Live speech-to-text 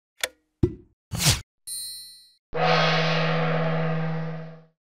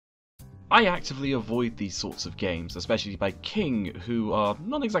I actively avoid these sorts of games, especially by King, who are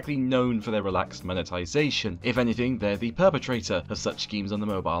not exactly known for their relaxed monetization. If anything, they're the perpetrator of such schemes on the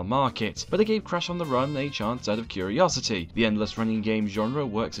mobile market. But I gave Crash on the Run a chance out of curiosity. The endless running game genre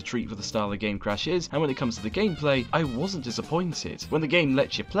works a treat for the style of game Crash is, and when it comes to the gameplay, I wasn't disappointed. When the game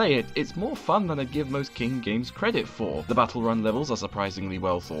lets you play it, it's more fun than I'd give most King games credit for. The battle run levels are surprisingly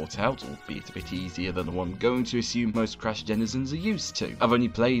well thought out, albeit a bit easier than the one I'm going to assume most Crash denizens are used to. I've only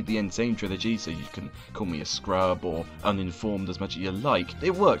played the Insane trilogy, so you can call me a scrub or uninformed as much as you like.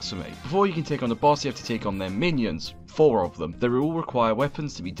 It works for me. Before you can take on a boss, you have to take on their minions. 4 of them. They all require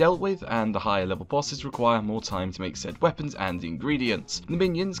weapons to be dealt with, and the higher level bosses require more time to make said weapons and ingredients. The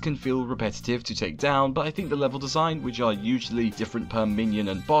minions can feel repetitive to take down, but I think the level design, which are usually different per minion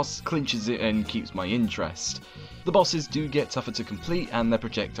and boss, clinches it and keeps my interest. The bosses do get tougher to complete and their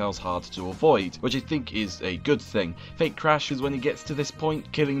projectiles harder to avoid, which I think is a good thing. Fake Crash is when it gets to this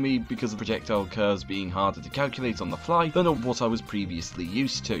point, killing me because of projectile curves being harder to calculate on the fly than what I was previously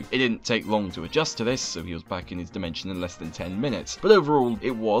used to. It didn't take long to adjust to this, so he was back in his dimension in less than 10 minutes, but overall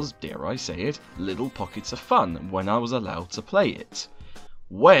it was, dare I say it, little pockets of fun when I was allowed to play it.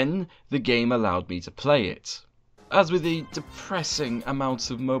 When the game allowed me to play it. As with the depressing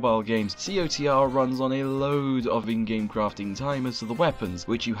amounts of mobile games, COTR runs on a load of in-game crafting timers for the weapons,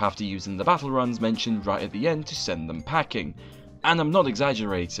 which you have to use in the battle runs mentioned right at the end to send them packing. And I'm not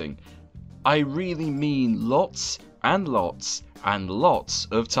exaggerating. I really mean lots and lots and lots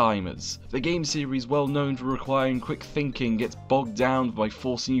of timers. The game series, well known for requiring quick thinking, gets bogged down by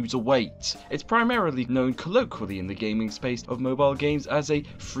forcing you to wait. It's primarily known colloquially in the gaming space of mobile games as a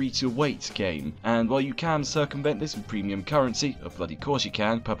free-to-wait game, and while you can circumvent this with premium currency, of bloody course you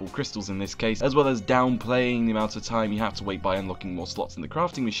can, purple crystals in this case, as well as downplaying the amount of time you have to wait by unlocking more slots in the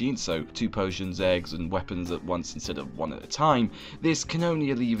crafting machine, so 2 potions, eggs, and weapons at once instead of 1 at a time, this can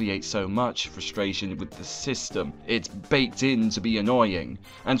only alleviate so much frustration with the system. It's baked in to be annoying,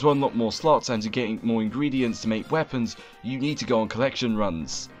 and to unlock more slots and to get more ingredients to make weapons, you need to go on collection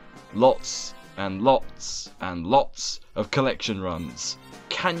runs. Lots and lots and lots of collection runs.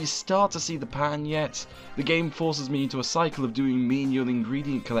 Can you start to see the pattern yet? The game forces me into a cycle of doing menial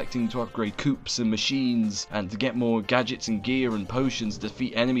ingredient collecting to upgrade coops and machines, and to get more gadgets and gear and potions to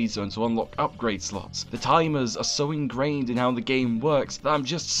defeat enemies and to unlock upgrade slots. The timers are so ingrained in how the game works that I'm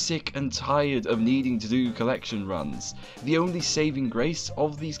just sick and tired of needing to do collection runs. The only saving grace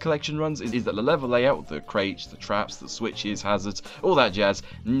of these collection runs is that the level layout, the crates, the traps, the switches, hazards, all that jazz,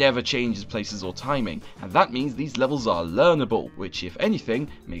 never changes places or timing, and that means these levels are learnable, which if anything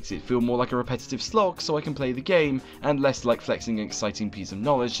makes it feel more like a repetitive slog so I can play the game, and less like flexing an exciting piece of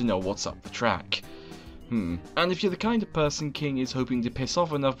knowledge to know what's up the track. And if you're the kind of person King is hoping to piss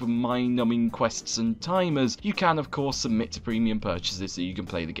off enough with mind-numbing quests and timers, you can of course submit to premium purchases so you can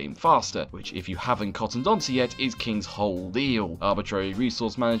play the game faster, which if you haven't cottoned onto yet is King's whole deal. Arbitrary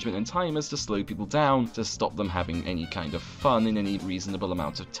resource management and timers to slow people down, to stop them having any kind of fun in any reasonable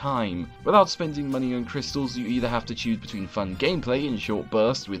amount of time. Without spending money on crystals, you either have to choose between fun gameplay in short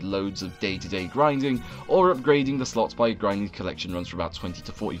bursts with loads of day-to-day grinding, or upgrading the slots by grinding collection runs for about 20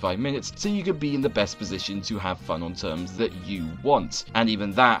 to 45 minutes so you could be in the best position to have fun on terms that you want, and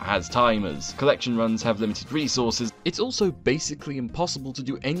even that has timers. Collection runs have limited resources. It's also basically impossible to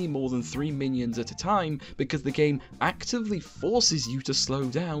do any more than 3 minions at a time because the game actively forces you to slow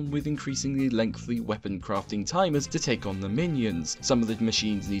down with increasingly lengthy weapon crafting timers to take on the minions. Some of the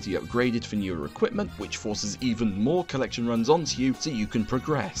machines need to be upgraded for newer equipment, which forces even more collection runs onto you so you can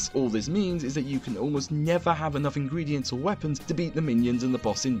progress. All this means is that you can almost never have enough ingredients or weapons to beat the minions and the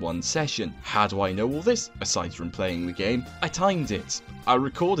boss in one session. How do I know all this? Aside from playing the game, I timed it. I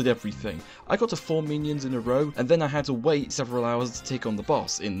recorded everything. I got to 4 minions in a row, and then I had to wait several hours to take on the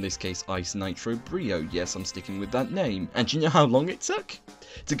boss, in this case Ice Nitro Brio, yes I'm sticking with that name. And do you know how long it took?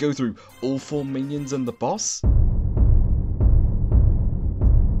 To go through all 4 minions and the boss?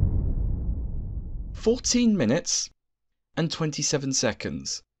 14 minutes and 27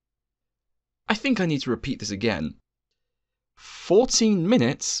 seconds. I think I need to repeat this again. 14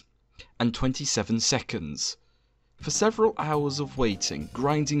 minutes and 27 seconds. For several hours of waiting,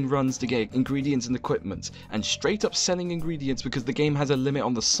 grinding runs to get ingredients and equipment, and straight up selling ingredients because the game has a limit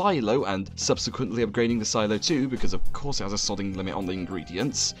on the silo, and subsequently upgrading the silo too because of course it has a sodding limit on the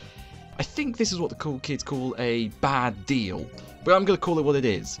ingredients. I think this is what the cool kids call a bad deal, but I'm gonna call it what it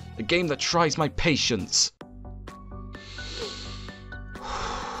is. A game that tries my patience.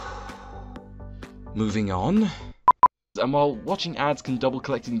 Moving on. And while watching ads can double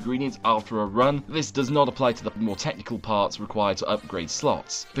collect ingredients after a run, this does not apply to the more technical parts required to upgrade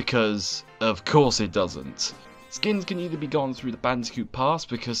slots, because of course it doesn't. Skins can either be gone through the Bandicoot Pass,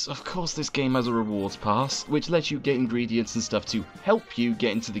 because of course this game has a rewards pass, which lets you get ingredients and stuff to help you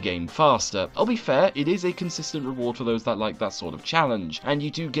get into the game faster. I'll be fair, it is a consistent reward for those that like that sort of challenge, and you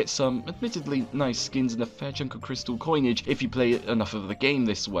do get some admittedly nice skins and a fair chunk of crystal coinage if you play enough of the game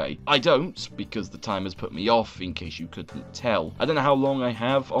this way. I don't, because the time has put me off, in case you couldn't tell. I don't know how long I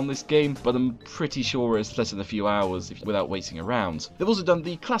have on this game, but I'm pretty sure it's less than a few hours without waiting around. They've also done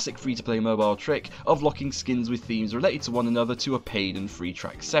the classic free-to-play mobile trick of locking skins with themes related to one another to a paid and free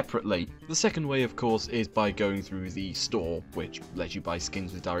track separately. The second way, of course, is by going through the store, which lets you buy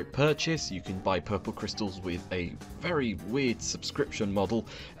skins with direct purchase. You can buy purple crystals with a very weird subscription model,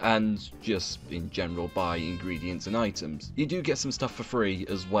 and just in general buy ingredients and items. You do get some stuff for free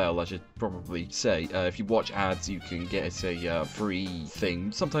as well, I should probably say. If you watch ads, you can get a free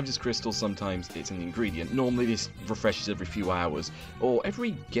thing. Sometimes it's crystals, sometimes it's an ingredient. Normally this refreshes every few hours, or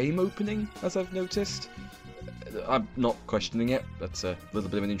every game opening, as I've noticed. I'm not questioning it, that's a little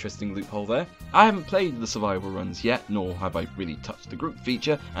bit of an interesting loophole there. I haven't played the survival runs yet, nor have I really touched the group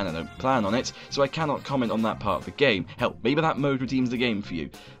feature, and I don't plan on it, so I cannot comment on that part of the game. Hell, maybe that mode redeems the game for you,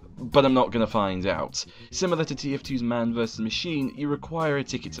 but I'm not going to find out. Similar to TF2's Man vs Machine, you require a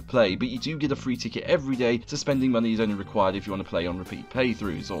ticket to play, but you do get a free ticket every day, so spending money is only required if you want to play on repeat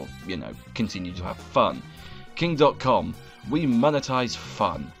playthroughs, or, you know, continue to have fun. King.com, we monetize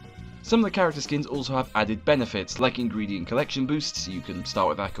fun. Some of the character skins also have added benefits, like ingredient collection boosts. You can start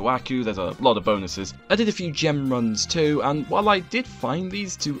with Aku Aku, there's a lot of bonuses. I did a few gem runs too, and while I did find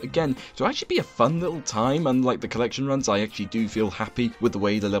these to actually be a fun little time, unlike the collection runs, I actually do feel happy with the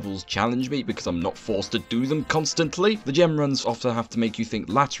way the levels challenge me, because I'm not forced to do them constantly. The gem runs often have to make you think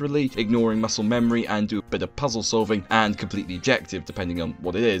laterally, ignoring muscle memory, and do a bit of puzzle solving, and complete the objective, depending on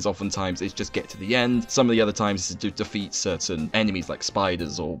what it is. Oftentimes it's just get to the end, some of the other times it's to defeat certain enemies like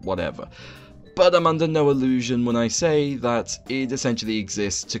spiders or whatever. But I'm under no illusion when I say that it essentially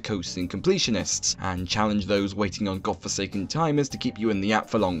exists to coasting completionists, and challenge those waiting on godforsaken timers to keep you in the app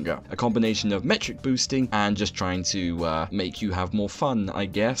for longer. A combination of metric boosting and just trying to make you have more fun, I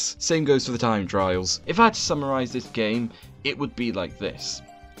guess. Same goes for the time trials. If I had to summarise this game, it would be like this.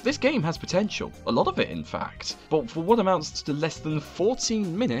 This game has potential, a lot of it in fact, but for what amounts to less than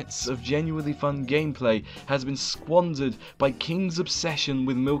 14 minutes of genuinely fun gameplay has been squandered by King's obsession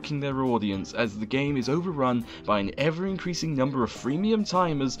with milking their audience, as the game is overrun by an ever-increasing number of freemium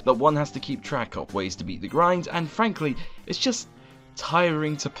timers that one has to keep track of, ways to beat the grind, and frankly, it's just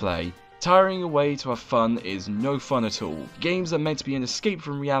tiring to play. Tiring away to have fun is no fun at all. Games are meant to be an escape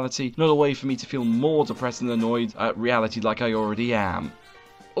from reality, not a way for me to feel more depressed and annoyed at reality like I already am.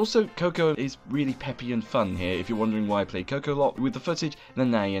 Also, Coco is really peppy and fun here. If you're wondering why I play Coco a lot with the footage,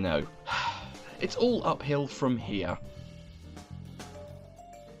 then now you know. It's all uphill from here.